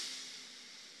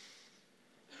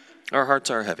Our hearts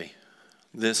are heavy.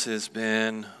 This has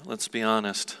been, let's be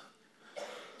honest,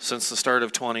 since the start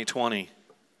of 2020,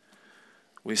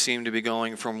 we seem to be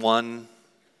going from one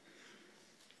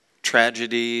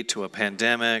tragedy to a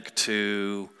pandemic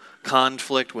to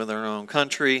conflict with our own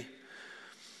country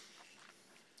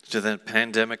to the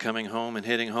pandemic coming home and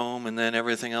hitting home, and then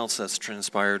everything else that's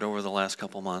transpired over the last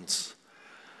couple months.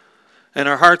 And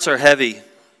our hearts are heavy.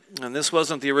 And this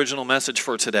wasn't the original message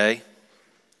for today.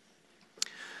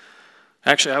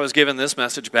 Actually, I was given this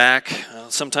message back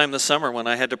sometime this summer when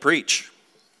I had to preach.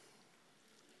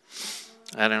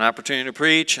 I had an opportunity to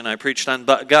preach, and I preached on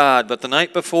God. But the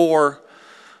night before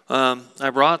I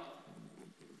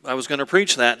was going to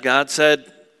preach that, God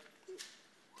said,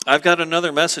 I've got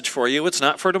another message for you. It's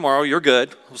not for tomorrow. You're good.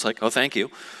 I was like, oh, thank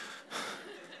you.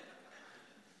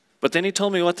 But then he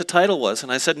told me what the title was,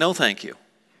 and I said, no, thank you.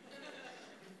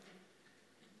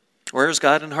 Where is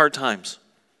God in hard times?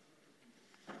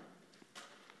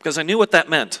 Because I knew what that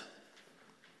meant,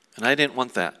 and I didn't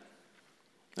want that.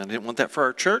 I didn't want that for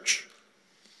our church.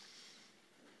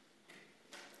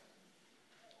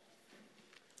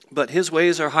 But his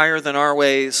ways are higher than our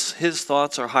ways. His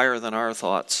thoughts are higher than our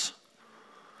thoughts.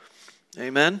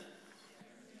 Amen?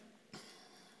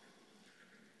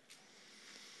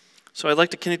 So I'd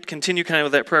like to continue kind of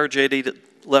with that prayer JD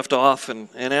left off and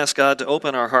ask God to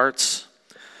open our hearts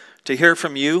to hear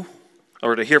from you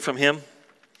or to hear from him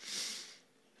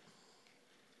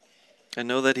and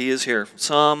know that he is here.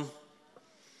 Psalm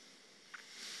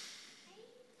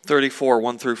 34,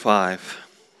 1 through 5.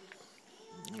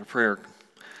 A prayer.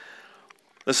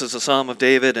 This is a Psalm of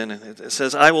David, and it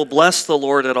says, I will bless the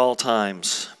Lord at all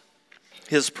times.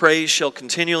 His praise shall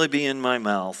continually be in my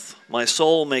mouth. My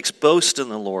soul makes boast in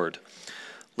the Lord.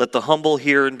 Let the humble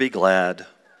hear and be glad.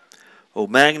 O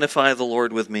magnify the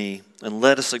Lord with me, and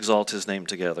let us exalt his name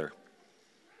together.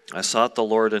 I sought the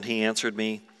Lord, and he answered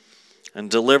me, and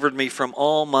delivered me from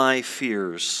all my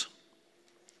fears.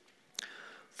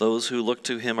 Those who look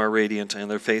to him are radiant, and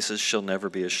their faces shall never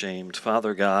be ashamed.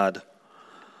 Father God,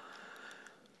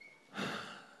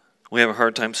 we have a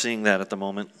hard time seeing that at the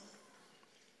moment.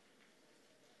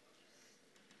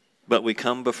 But we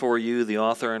come before you, the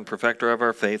author and perfecter of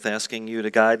our faith, asking you to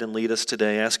guide and lead us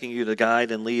today, asking you to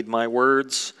guide and lead my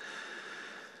words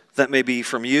that may be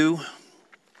from you,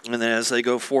 and that as they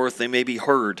go forth, they may be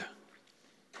heard.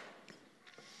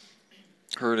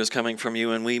 Heard is coming from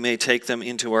you, and we may take them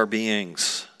into our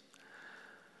beings.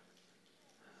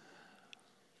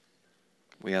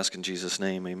 We ask in Jesus'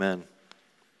 name, amen.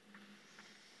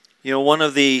 You know, one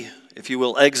of the, if you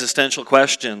will, existential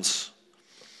questions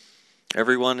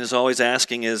everyone is always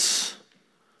asking is,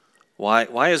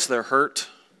 why is there hurt?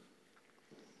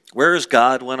 Where is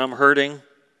God when I'm hurting?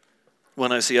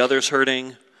 When I see others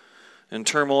hurting, in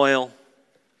turmoil,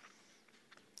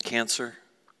 cancer,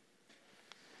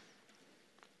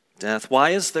 death?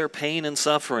 Why is there pain and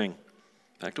suffering?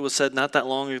 In fact, it was said not that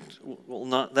long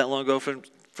ago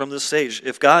from this stage,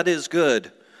 if God is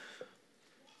good,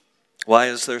 why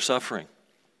is there suffering?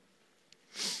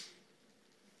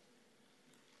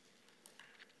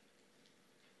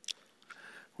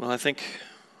 Well, I think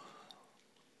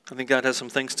God has some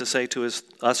things to say to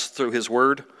us through his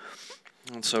word.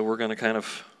 And so we're going to kind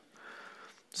of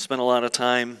spend a lot of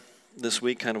time this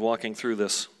week kind of walking through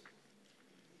this.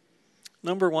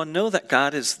 Number one, know that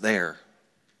God is there.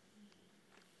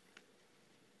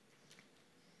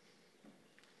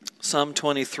 Psalm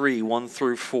 23, 1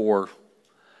 through 4.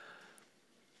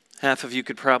 Half of you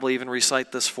could probably even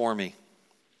recite this for me.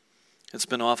 It's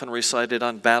been often recited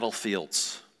on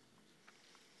battlefields,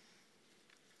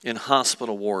 in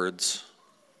hospital wards,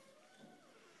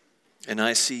 in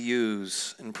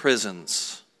ICUs, in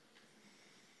prisons,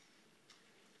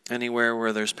 anywhere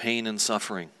where there's pain and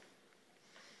suffering.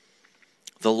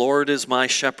 The Lord is my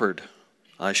shepherd,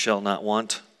 I shall not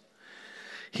want.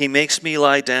 He makes me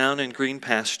lie down in green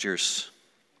pastures.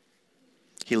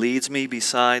 He leads me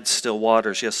beside still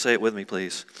waters. Yes, say it with me,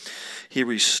 please. He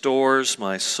restores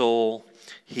my soul.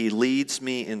 He leads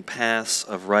me in paths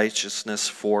of righteousness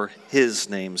for his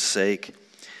name's sake.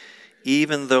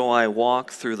 Even though I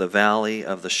walk through the valley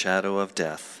of the shadow of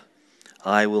death,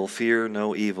 I will fear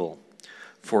no evil.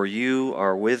 For you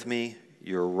are with me,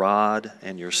 your rod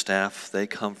and your staff, they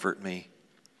comfort me.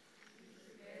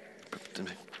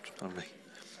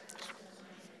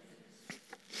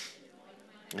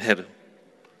 Ahead.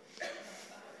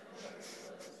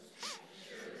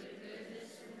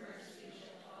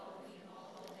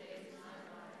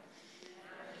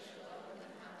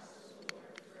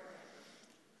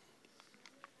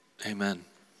 Amen.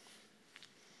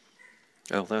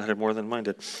 Oh, that had more than mine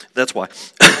did. That's why.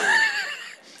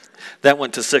 That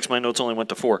went to 6. My notes only went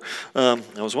to 4. I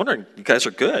was wondering, you guys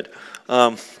are good.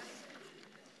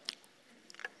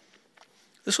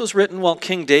 This was written while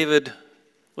King David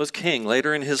was king,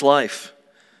 later in his life.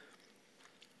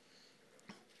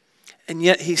 And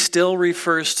yet he still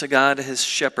refers to God as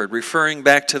shepherd, referring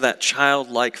back to that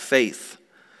childlike faith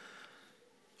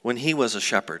when he was a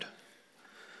shepherd.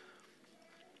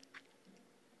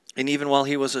 And even while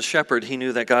he was a shepherd, he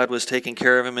knew that God was taking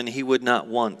care of him and he would not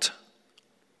want.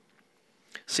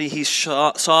 See, he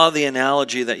saw the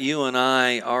analogy that you and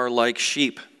I are like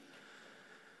sheep.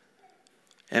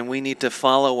 And we need to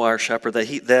follow our shepherd,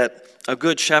 that a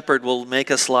good shepherd will make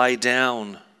us lie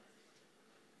down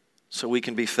so we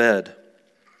can be fed.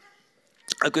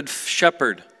 A good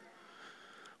shepherd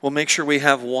will make sure we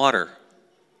have water,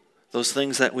 those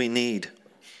things that we need.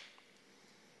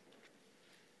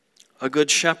 A good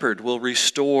shepherd will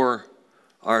restore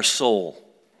our soul.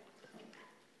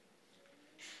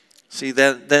 See,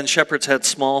 then shepherds had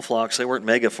small flocks. They weren't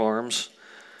mega farms.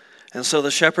 And so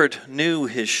the shepherd knew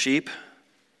his sheep,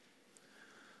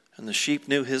 and the sheep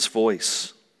knew his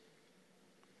voice.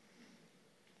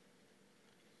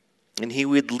 And he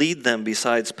would lead them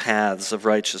beside paths of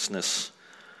righteousness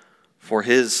for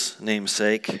his name's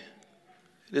sake. It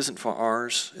isn't for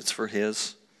ours, it's for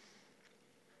his.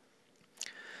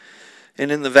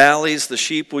 And in the valleys, the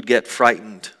sheep would get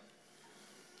frightened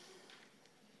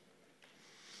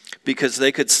because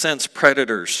they could sense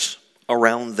predators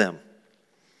around them.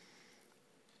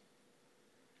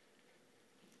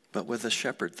 But with a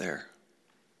shepherd there,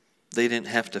 they didn't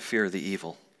have to fear the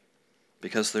evil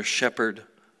because their shepherd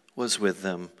was with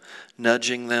them,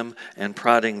 nudging them and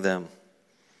prodding them,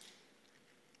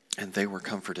 and they were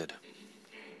comforted.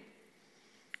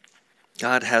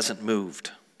 God hasn't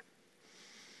moved.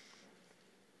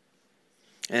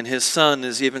 And his son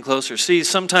is even closer. See,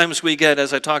 sometimes we get,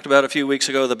 as I talked about a few weeks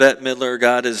ago, the Bette Midler,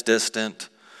 God is distant.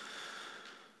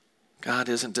 God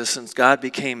isn't distant. God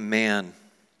became man.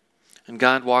 And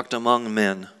God walked among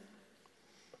men.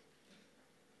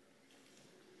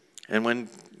 And when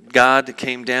God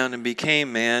came down and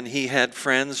became man, he had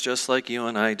friends just like you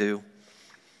and I do.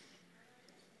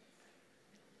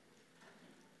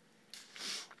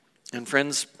 And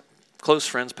friends, close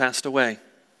friends, passed away.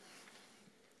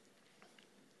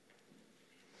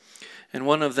 And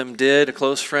one of them did, a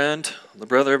close friend, the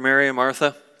brother of Mary and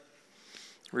Martha.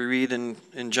 We read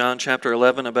in John chapter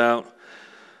 11 about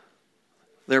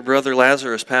their brother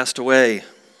Lazarus passed away.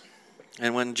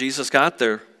 And when Jesus got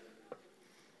there,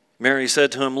 Mary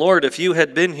said to him, "Lord, if you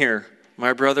had been here,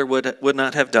 my brother would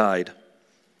not have died."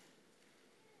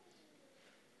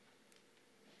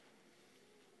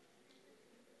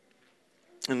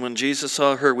 And when Jesus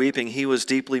saw her weeping, he was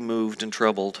deeply moved and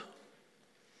troubled.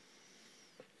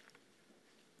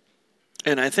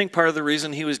 And I think part of the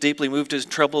reason he was deeply moved and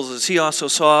troubled is he also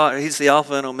saw, he's the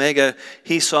Alpha and Omega,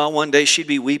 he saw one day she'd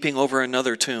be weeping over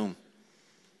another tomb.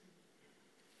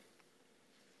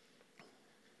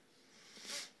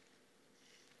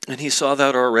 And he saw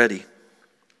that already.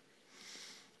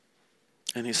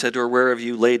 And he said to her, "Where have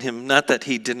you laid him?" Not that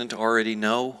he didn't already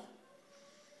know.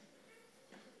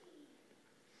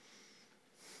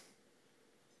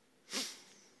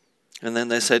 And then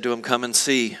they said to him, "Come and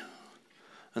see."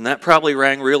 And that probably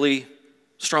rang really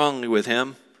strongly with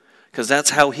him, because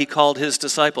that's how he called his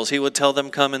disciples. He would tell them,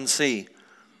 "Come and see."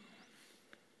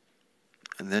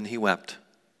 And then he wept.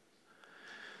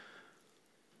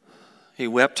 He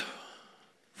wept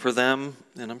for them,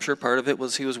 and I'm sure part of it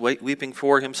was he was weeping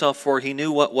for himself, for he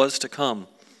knew what was to come.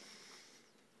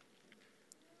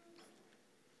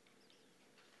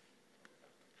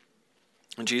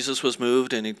 And Jesus was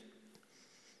moved, and he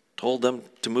told them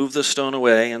to move the stone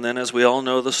away. And then, as we all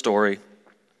know the story,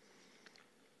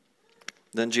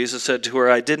 then Jesus said to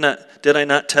her, Did I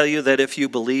not tell you that if you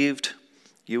believed,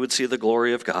 you would see the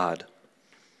glory of God?"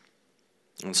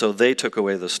 And so they took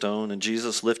away the stone, and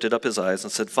Jesus lifted up his eyes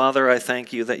and said, "Father, I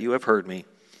thank you that you have heard me.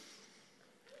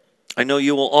 I know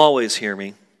you will always hear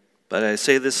me, but I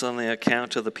say this on the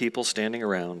account of the people standing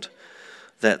around,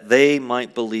 that they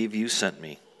might believe you sent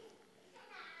me."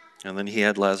 And then he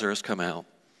had Lazarus come out.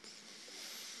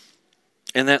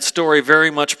 And that story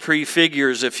very much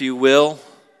prefigures, if you will,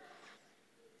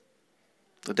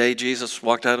 the day Jesus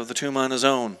walked out of the tomb on his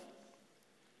own.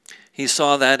 He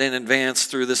saw that in advance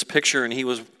through this picture, and he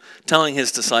was telling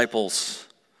his disciples,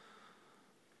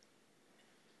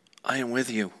 "I am with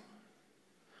you."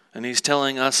 And he's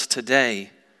telling us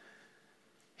today,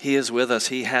 he is with us.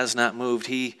 He has not moved.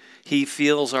 He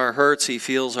feels our hurts. He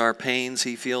feels our pains.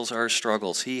 He feels our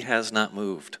struggles. He has not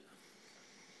moved.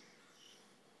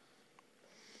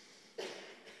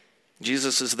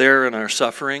 Jesus is there in our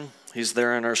suffering. He's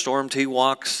there in our storms. He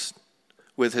walks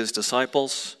with his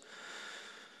disciples.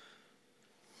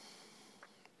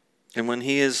 And when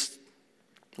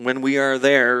we are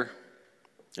there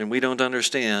and we don't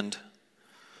understand,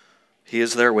 he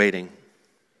is there waiting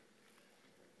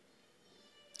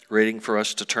for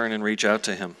us to turn and reach out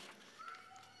to him.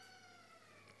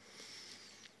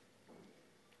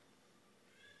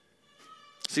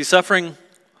 See, suffering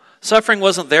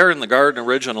wasn't there in the garden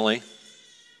originally.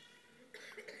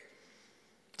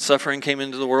 Suffering came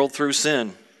into the world through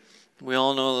sin. We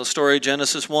all know the story,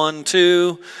 Genesis 1,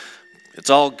 2. It's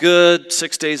all good,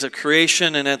 6 days of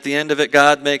creation, and at the end of it,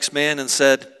 God makes man and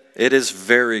said, it is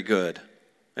very good.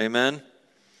 Amen?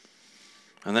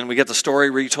 And then we get the story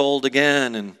retold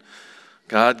again, and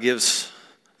God gives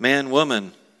man,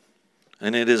 woman,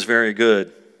 and it is very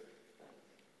good.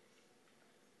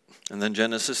 And then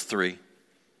Genesis 3.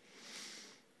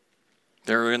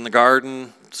 They're in the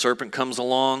garden, serpent comes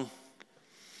along.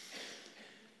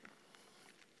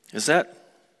 Did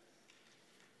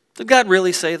God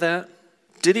really say that?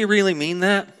 Did he really mean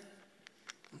that?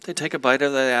 They take a bite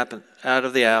of the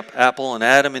apple, and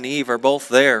Adam and Eve are both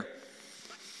there.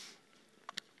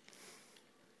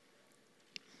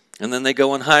 And then they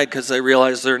go and hide because they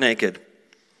realize they're naked.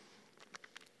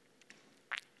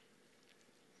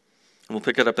 And we'll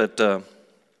pick it up at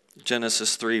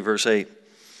Genesis 3, verse 8.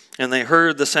 And they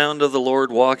heard the sound of the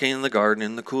Lord walking in the garden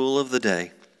in the cool of the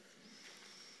day.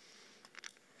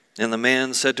 And the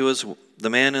man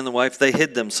and the wife, they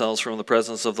hid themselves from the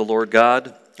presence of the Lord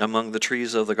God among the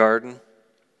trees of the garden.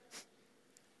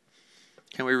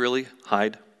 Can we really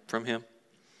hide from him?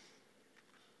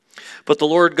 But the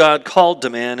Lord God called to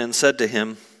man and said to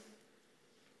him,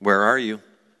 where are you?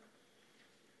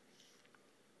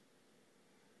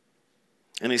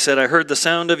 And he said, I heard the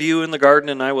sound of you in the garden,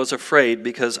 and I was afraid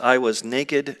because I was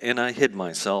naked and I hid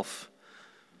myself.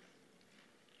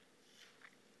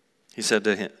 He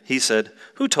said,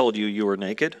 who told you you were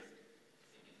naked?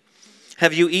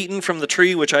 Have you eaten from the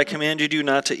tree which I commanded you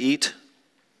not to eat?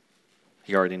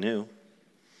 He already knew.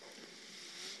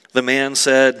 The man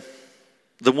said,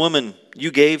 the woman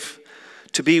you gave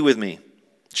to be with me,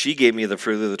 she gave me the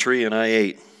fruit of the tree and I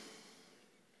ate.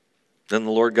 Then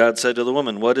the Lord God said to the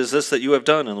woman, what is this that you have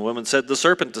done? And the woman said, the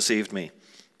serpent deceived me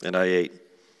and I ate.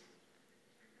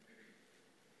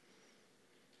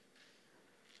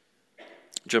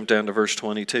 Jump down to verse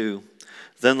 22.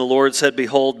 Then the Lord said,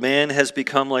 behold, man has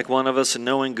become like one of us in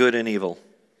knowing good and evil.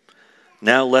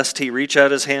 Now lest he reach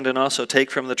out his hand and also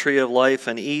take from the tree of life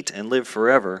and eat and live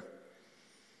forever.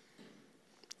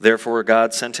 Therefore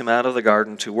God sent him out of the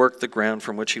garden to work the ground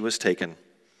from which he was taken.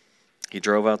 He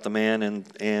drove out the man,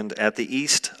 and at the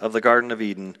east of the Garden of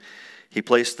Eden, he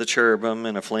placed the cherubim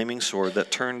and a flaming sword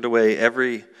that turned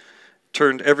every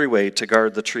way to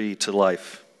guard the tree to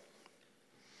life.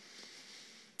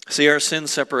 See, our sin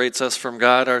separates us from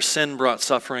God. Our sin brought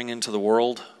suffering into the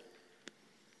world.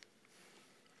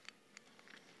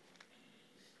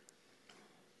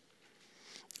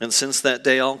 And since that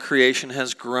day, all creation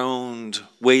has groaned,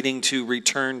 waiting to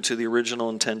return to the original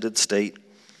intended state.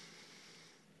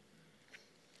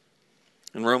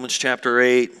 In Romans chapter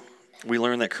 8, we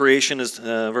learn that creation is,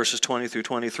 verses 20 through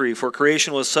 23, for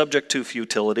creation was subject to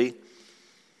futility,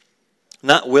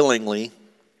 not willingly,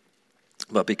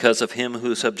 but because of him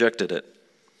who subjected it,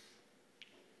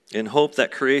 in hope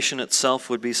that creation itself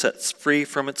would be set free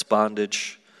from its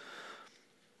bondage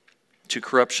to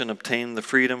corruption, obtain the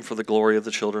freedom for the glory of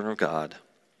the children of God.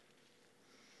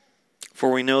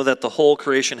 For we know that the whole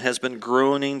creation has been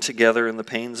groaning together in the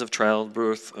pains of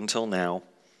childbirth until now,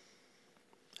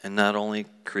 and not only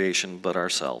creation, but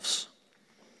ourselves.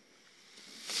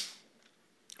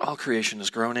 All creation is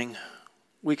groaning.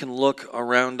 We can look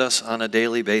around us on a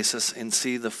daily basis and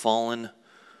see the fallen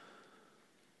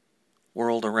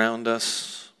world around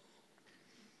us.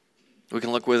 We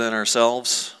can look within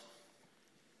ourselves.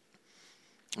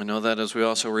 I know that as we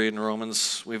also read in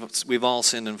Romans, we've all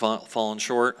sinned and fallen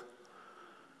short,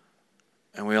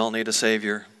 and we all need a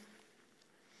Savior.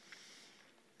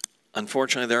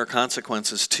 Unfortunately, there are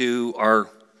consequences to our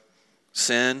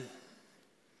sin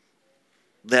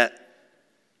that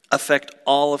affect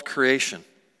all of creation.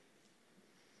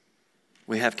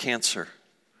 We have cancer.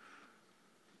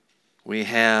 We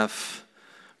have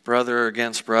brother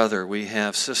against brother. We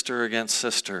have sister against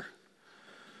sister.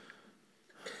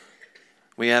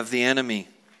 We have the enemy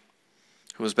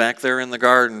who was back there in the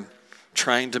garden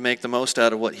trying to make the most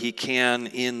out of what he can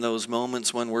in those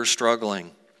moments when we're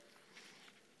struggling.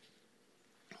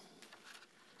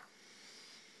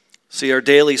 See, our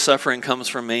daily suffering comes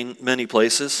from many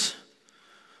places.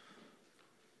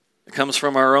 It comes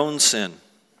from our own sin.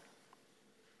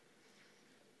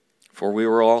 For we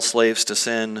were all slaves to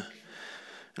sin,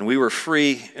 and we were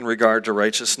free in regard to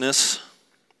righteousness.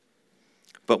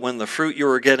 But when the fruit you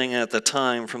were getting at the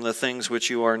time from the things which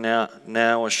you are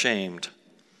now ashamed,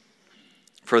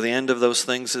 for the end of those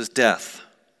things is death.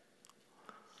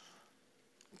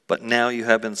 But now you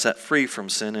have been set free from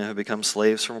sin and have become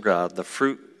slaves from God. The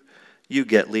fruit you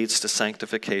get leads to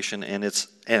sanctification and its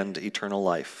end, eternal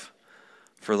life.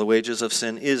 For the wages of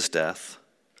sin is death,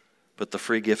 but the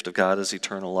free gift of God is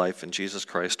eternal life in Jesus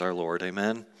Christ our Lord.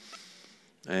 Amen?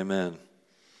 Amen.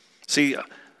 See,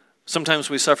 sometimes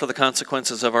we suffer the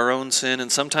consequences of our own sin,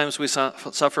 and sometimes we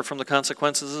suffer from the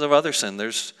consequences of other sin.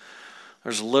 There's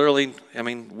literally,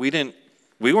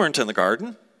 we weren't in the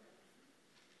garden.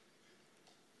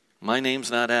 My name's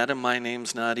not Adam, my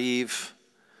name's not Eve,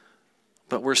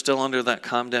 but we're still under that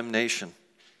condemnation.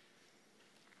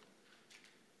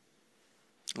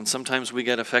 And sometimes we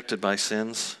get affected by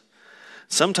sins.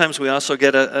 Sometimes we also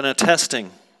get a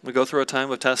testing. We go through a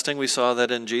time of testing. We saw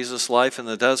that in Jesus' life in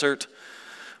the desert,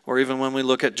 or even when we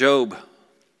look at Job.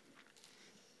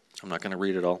 I'm not going to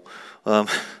read it all.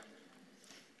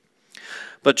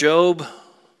 But Job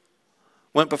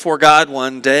went before God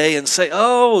one day and say,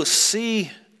 Satan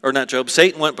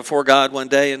went before God one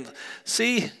day and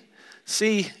see,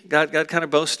 God kind of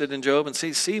boasted in Job and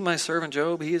see my servant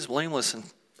Job, he is blameless. And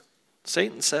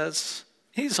Satan says,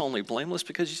 he's only blameless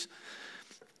because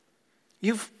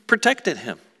you've protected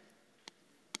him.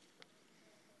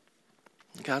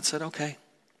 And God said, okay,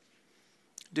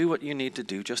 do what you need to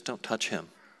do, just don't touch him.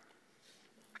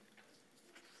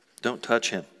 Don't touch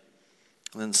him.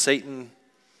 And then Satan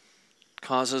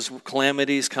causes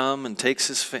calamities come and takes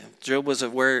his Job was a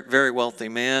very wealthy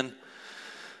man,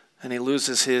 and he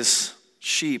loses his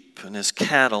sheep and his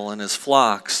cattle and his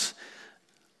flocks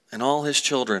and all his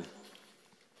children.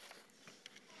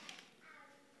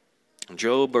 And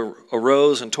Job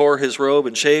arose and tore his robe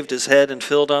and shaved his head and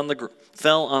fell on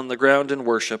the ground and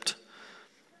worshipped.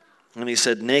 And he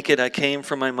said, naked I came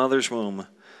from my mother's womb,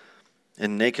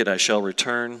 and naked I shall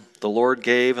return. The Lord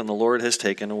gave, and the Lord has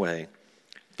taken away.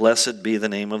 Blessed be the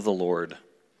name of the Lord.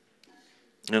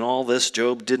 In all this,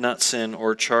 Job did not sin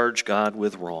or charge God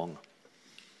with wrong.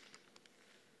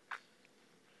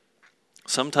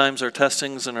 Sometimes our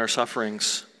testings and our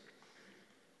sufferings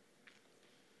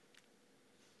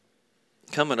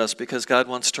come at us because God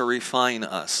wants to refine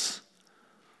us.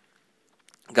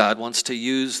 God wants to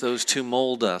use those to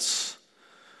mold us,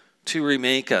 to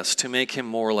remake us, to make him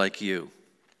more like you,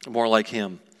 more like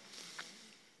him.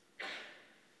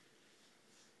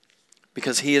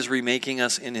 Because he is remaking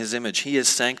us in his image. He is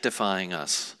sanctifying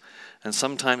us. And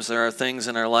sometimes there are things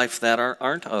in our life that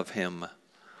aren't of him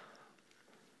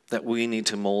that we need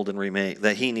to mold and remake,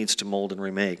 that he needs to mold and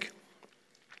remake.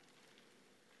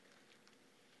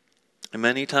 And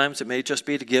many times it may just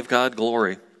be to give God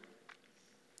glory.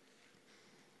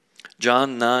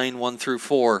 John 9, 1 through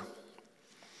 4.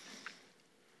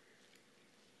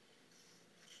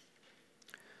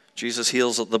 Jesus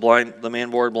heals the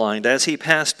man born blind. As he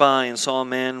passed by and saw a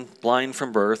man blind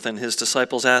from birth, and his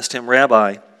disciples asked him,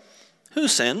 Rabbi, who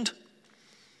sinned?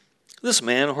 This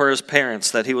man or his parents,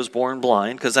 that he was born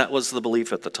blind? Because that was the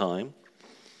belief at the time.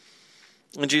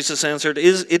 And Jesus answered,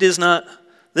 it is not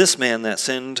this man that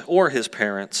sinned or his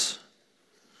parents,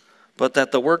 but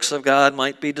that the works of God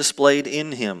might be displayed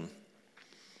in him.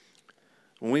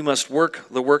 We must work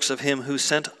the works of him who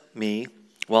sent me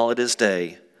while it is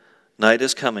day. Night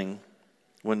is coming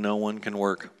when no one can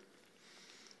work.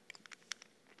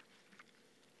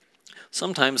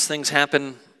 Sometimes things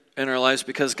happen in our lives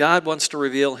because God wants to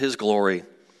reveal his glory.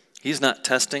 He's not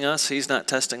testing us. He's not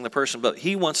testing the person, but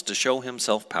he wants to show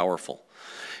himself powerful.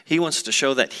 He wants to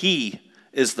show that he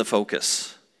is the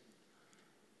focus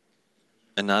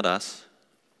and not us.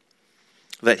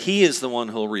 That he is the one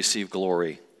who will receive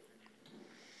glory.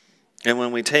 And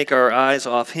when we take our eyes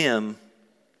off him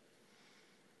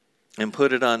and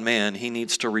put it on man, he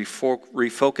needs to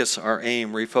refocus our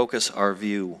aim, refocus our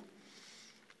view.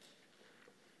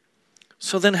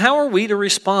 So then how are we to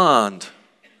respond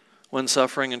when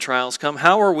suffering and trials come?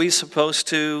 How are we supposed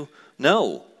to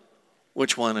know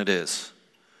which one it is?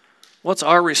 What's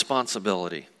our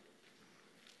responsibility?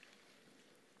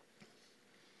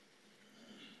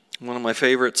 One of my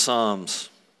favorite Psalms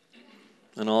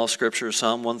in all Scripture,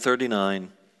 Psalm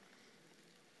 139.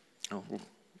 Oh,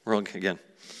 wrong again.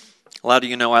 A lot of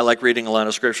you know I like reading a lot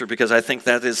of Scripture because I think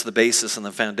that is the basis and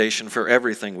the foundation for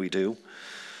everything we do.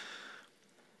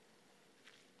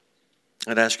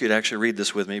 I'd ask you to actually read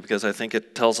this with me because I think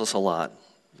it tells us a lot.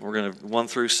 We're going to 1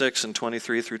 through 6 and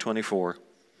 23 through 24.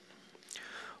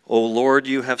 O Lord,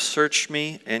 you have searched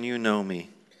me and you know me.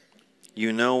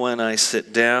 You know when I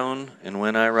sit down and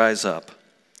when I rise up.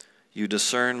 You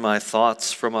discern my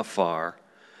thoughts from afar.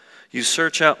 You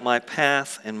search out my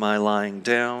path and my lying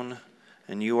down,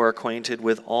 and you are acquainted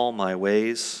with all my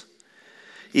ways.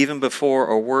 Even before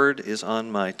a word is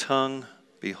on my tongue,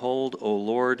 behold, O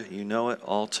Lord, you know it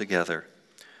altogether.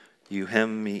 You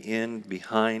hem me in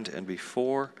behind and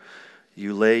before.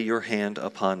 You lay your hand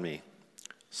upon me.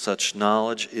 Such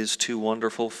knowledge is too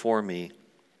wonderful for me.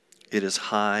 It is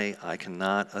high, I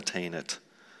cannot attain it.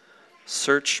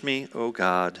 Search me, O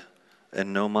God,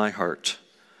 and know my heart.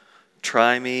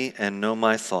 Try me and know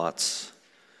my thoughts,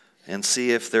 and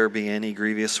see if there be any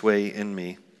grievous way in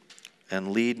me,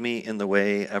 and lead me in the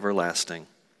way everlasting.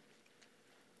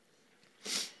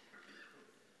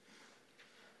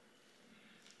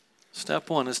 Step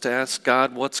one is to ask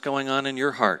God, what's going on in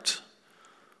your heart?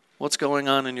 What's going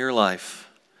on in your life?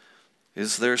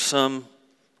 Is there some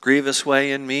grievous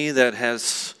way in me that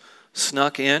has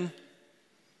snuck in,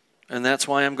 and that's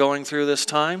why I'm going through this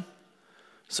time?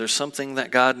 Is there something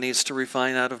that God needs to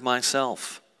refine out of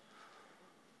myself?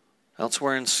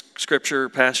 Elsewhere in Scripture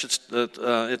passage,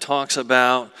 it talks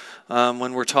about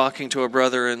when we're talking to a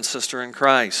brother and sister in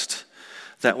Christ,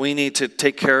 that we need to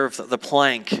take care of the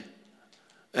plank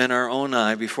in our own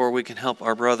eye before we can help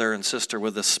our brother and sister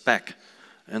with the speck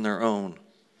in their own.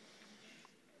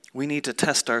 We need to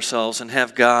test ourselves and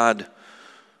have God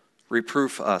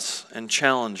reproof us and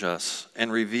challenge us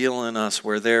and reveal in us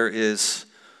where there is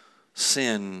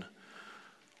sin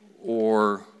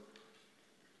or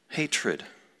hatred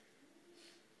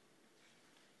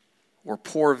or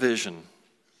poor vision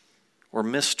or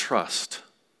mistrust.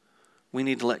 We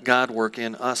need to let God work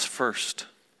in us first.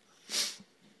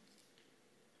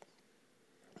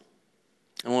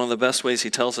 And one of the best ways he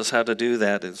tells us how to do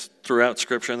that is throughout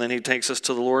Scripture, and then he takes us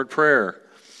to the Lord's Prayer.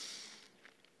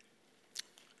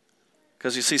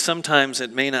 Because you see, sometimes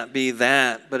it may not be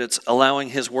that, but it's allowing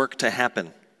his work to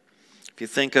happen. If you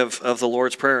think of the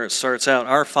Lord's Prayer, it starts out,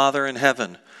 Our Father in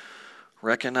heaven,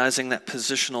 recognizing that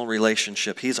positional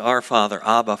relationship. He's our Father,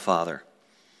 Abba Father.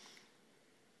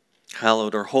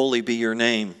 Hallowed or holy be your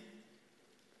name.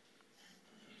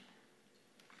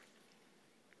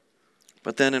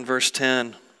 But then in verse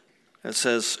 10, it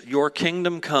says, Your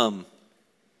kingdom come,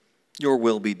 your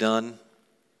will be done,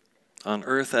 on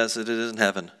earth as it is in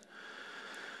heaven.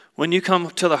 When you come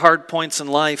to the hard points in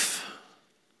life,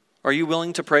 are you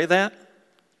willing to pray that?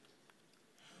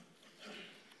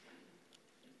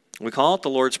 We call it the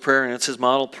Lord's Prayer, and it's his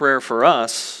model prayer for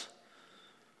us.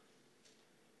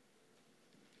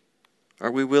 Are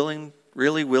we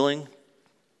really willing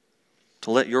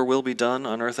to let your will be done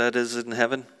on earth as it is in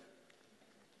heaven?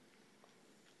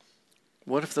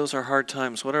 What if those are hard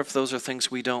times? What if those are things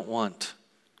we don't want?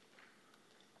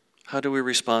 How do we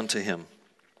respond to him?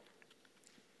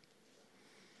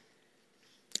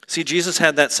 See, Jesus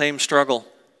had that same struggle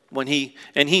and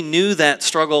he knew that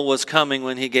struggle was coming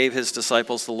when he gave his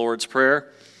disciples the Lord's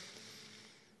Prayer.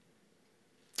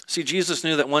 See, Jesus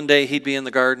knew that one day he'd be in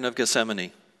the Garden of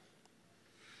Gethsemane,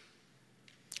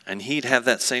 and he'd have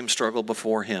that same struggle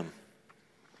before him.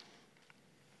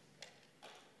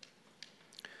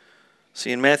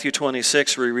 See, in Matthew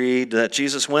 26, we read that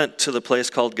Jesus went to the place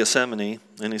called Gethsemane,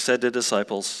 and he said to the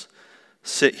disciples,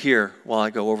 Sit here while I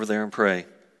go over there and pray.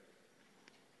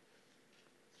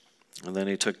 And then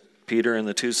he took Peter and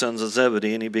the two sons of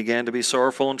Zebedee, and he began to be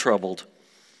sorrowful and troubled.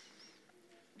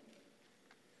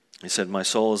 He said, My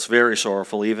soul is very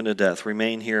sorrowful, even to death.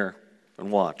 Remain here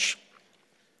and watch.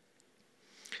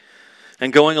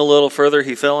 And going a little further,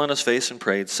 he fell on his face and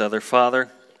prayed, said, Father,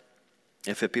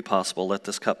 if it be possible, let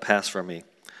this cup pass from me.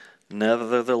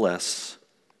 Nevertheless,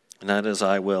 not as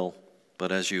I will,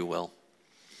 but as you will.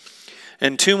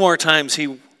 And two more times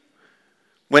he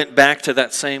went back to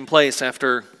that same place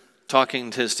after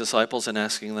talking to his disciples and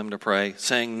asking them to pray,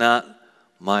 saying, Not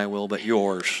my will, but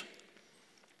yours.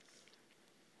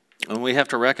 And we have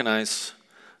to recognize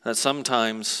that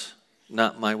sometimes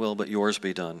not my will, but yours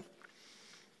be done.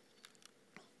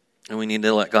 And we need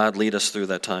to let God lead us through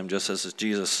that time, just as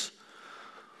Jesus,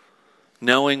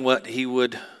 knowing what he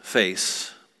would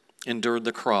face, endured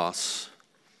the cross.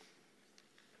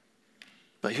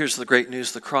 But here's the great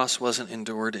news, the cross wasn't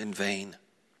endured in vain.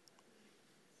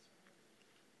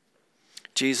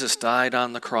 Jesus died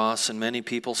on the cross, and many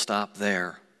people stop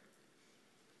there.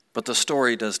 But the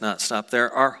story does not stop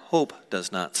there. Our hope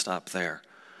does not stop there.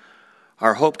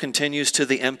 Our hope continues to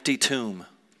the empty tomb.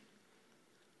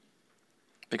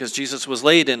 Because Jesus was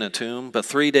laid in a tomb, but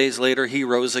 3 days later he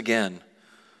rose again.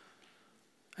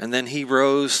 And then he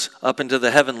rose up into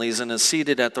the heavenlies and is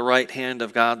seated at the right hand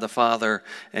of God the Father,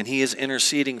 and he is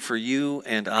interceding for you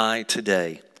and I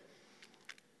today.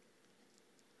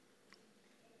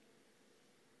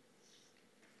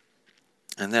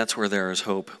 And that's where there is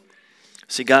hope.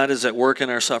 See, God is at work in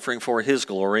our suffering for his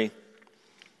glory.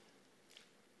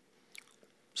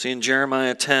 See, in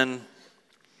Jeremiah 10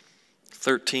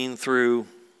 through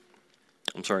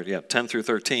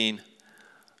 13.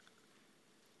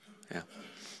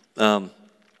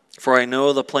 For I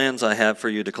know the plans I have for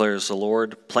you, declares the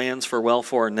Lord, plans for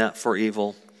welfare and not for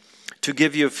evil, to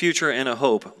give you a future and a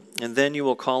hope. And then you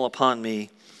will call upon me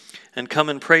and come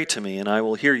and pray to me, and I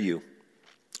will hear you.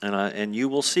 And you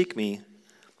will seek me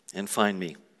and find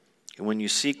me. And when you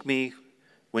seek me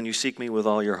with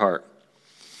all your heart.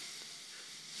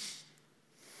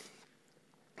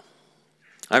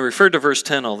 I referred to verse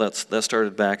 10, that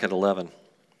started back at 11.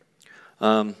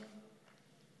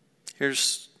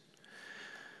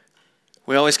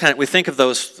 We think of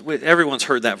those, everyone's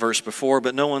heard that verse before,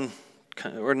 but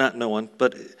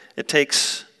but it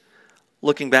takes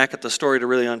looking back at the story to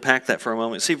really unpack that for a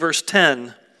moment. See, verse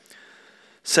 10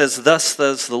 says, "Thus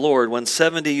says the Lord, when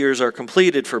 70 years are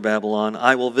completed for Babylon,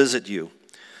 I will visit you,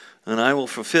 and I will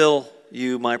fulfill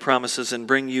you my promises and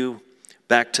bring you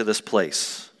back to this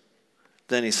place."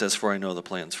 Then he says, "For I know the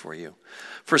plans for you."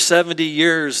 For 70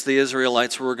 years, the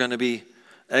Israelites were going to be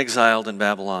exiled in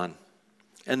Babylon,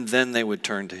 and then they would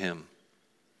turn to him.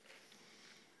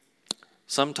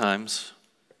 Sometimes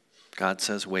God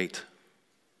says, wait.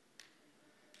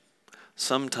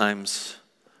 Sometimes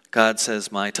God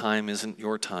says, my time isn't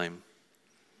your time,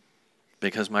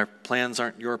 because my plans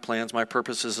aren't your plans, my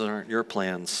purposes aren't your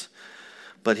plans,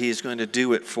 but he's going to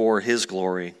do it for his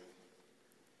glory.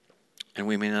 And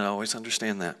we may not always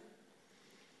understand that.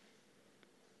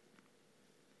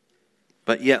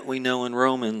 But yet we know in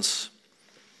Romans,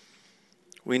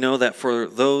 we know that for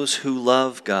those who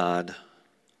love God,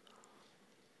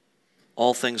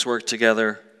 all things work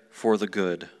together for the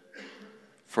good,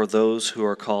 for those who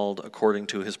are called according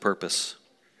to his purpose.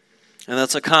 And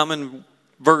that's a common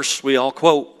verse we all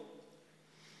quote.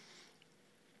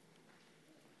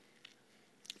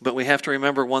 But we have to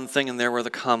remember one thing in there where the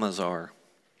commas are.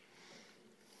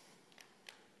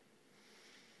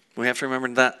 We have to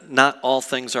remember that not all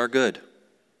things are good.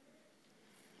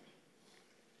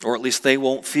 Or at least they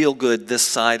won't feel good this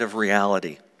side of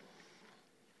reality.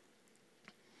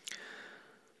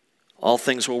 All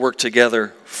things will work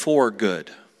together for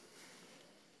good,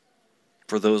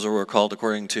 for those who are called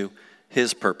according to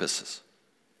his purposes.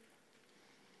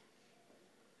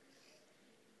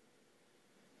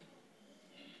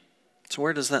 So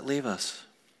where does that leave us?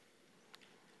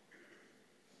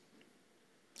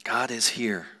 God is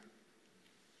here.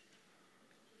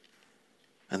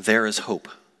 And there is hope.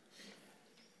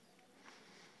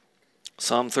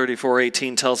 Psalm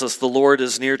 34:18 tells us, "The Lord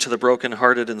is near to the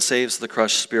brokenhearted and saves the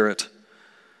crushed spirit."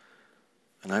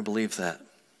 And I believe that.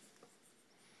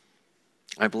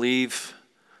 I believe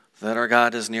that our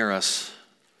God is near us,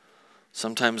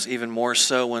 sometimes even more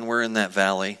so when we're in that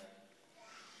valley.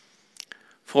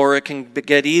 For it can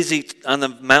get easy on the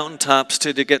mountaintops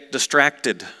to get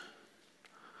distracted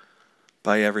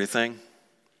by everything.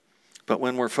 But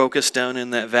when we're focused down in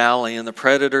that valley and the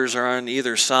predators are on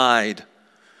either side,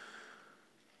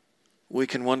 we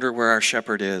can wonder where our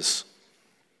shepherd is.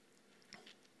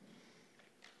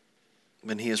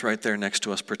 And he is right there next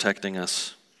to us, protecting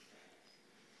us.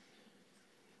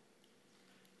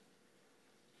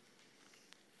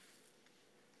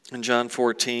 In John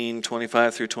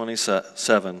 14:25 through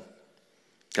 27,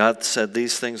 God said,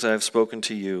 "These things I have spoken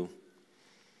to you.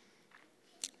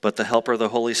 But the Helper, the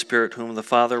Holy Spirit, whom the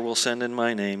Father will send in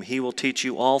my name, he will teach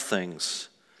you all things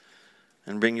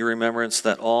and bring you remembrance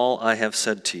that all I have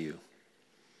said to you.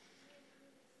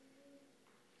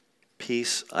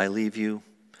 Peace I leave you,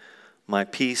 my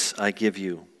peace I give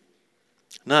you.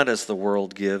 Not as the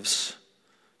world gives,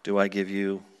 do I give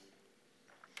you.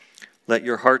 Let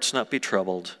your hearts not be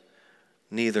troubled,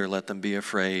 neither let them be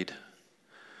afraid."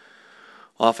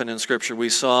 Often in Scripture we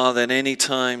saw that any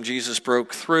time Jesus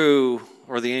broke through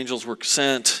or the angels were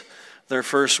sent, their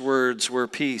first words were,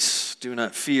 "Peace, do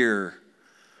not fear."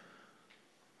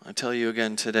 I tell you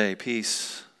again today,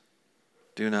 peace,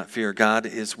 do not fear. God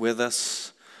is with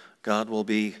us. God will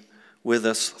be with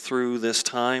us through this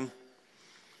time.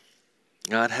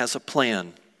 God has a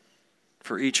plan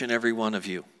for each and every one of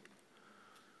you.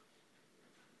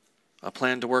 A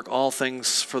plan to work all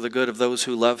things for the good of those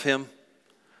who love him.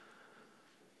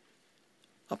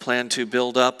 A plan to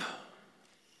build up.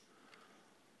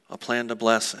 A plan to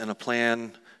bless, and a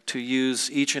plan to use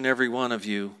each and every one of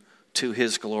you to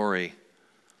his glory.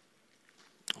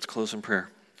 Let's close in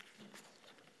prayer.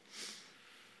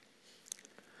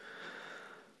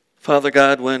 Father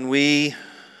God, when we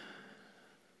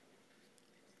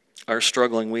are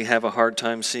struggling, we have a hard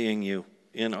time seeing you.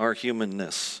 in our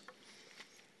humanness.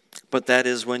 But that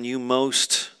is when you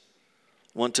most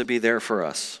want to be there for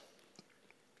us,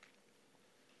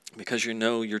 because you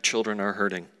know your children are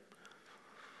hurting.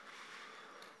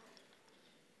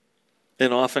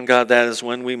 And often, God, that is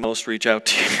when we most reach out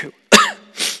to you.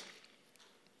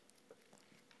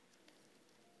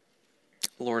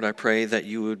 Lord, I pray that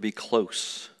you would be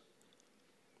close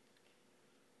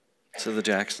to the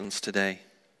Jacksons today.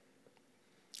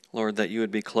 Lord, that you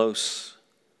would be close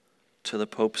to the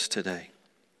Popes today.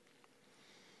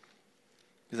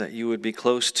 That you would be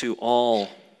close to all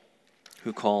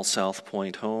who call South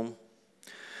Point home.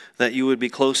 That you would be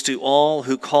close to all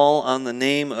who call on the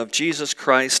name of Jesus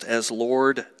Christ as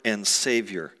Lord and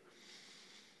Savior.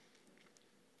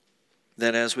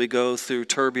 That as we go through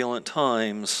turbulent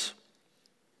times,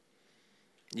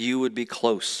 you would be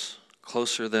close,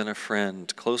 closer than a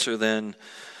friend, closer than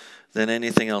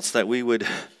anything else. That we would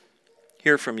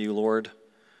hear from you, Lord,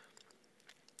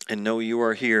 and know you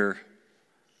are here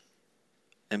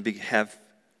and have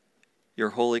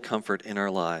your holy comfort in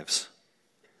our lives.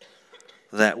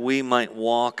 That we might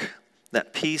walk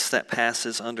that peace that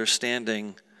passes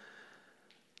understanding,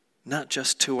 not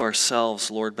just to ourselves,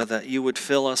 Lord, but that you would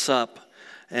fill us up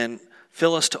and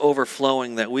fill us to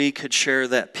overflowing, that we could share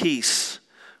that peace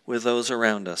with those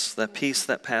around us, that peace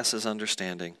that passes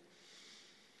understanding,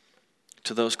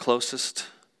 to those closest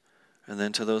and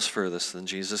then to those furthest. In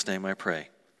Jesus' name I pray.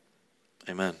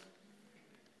 Amen.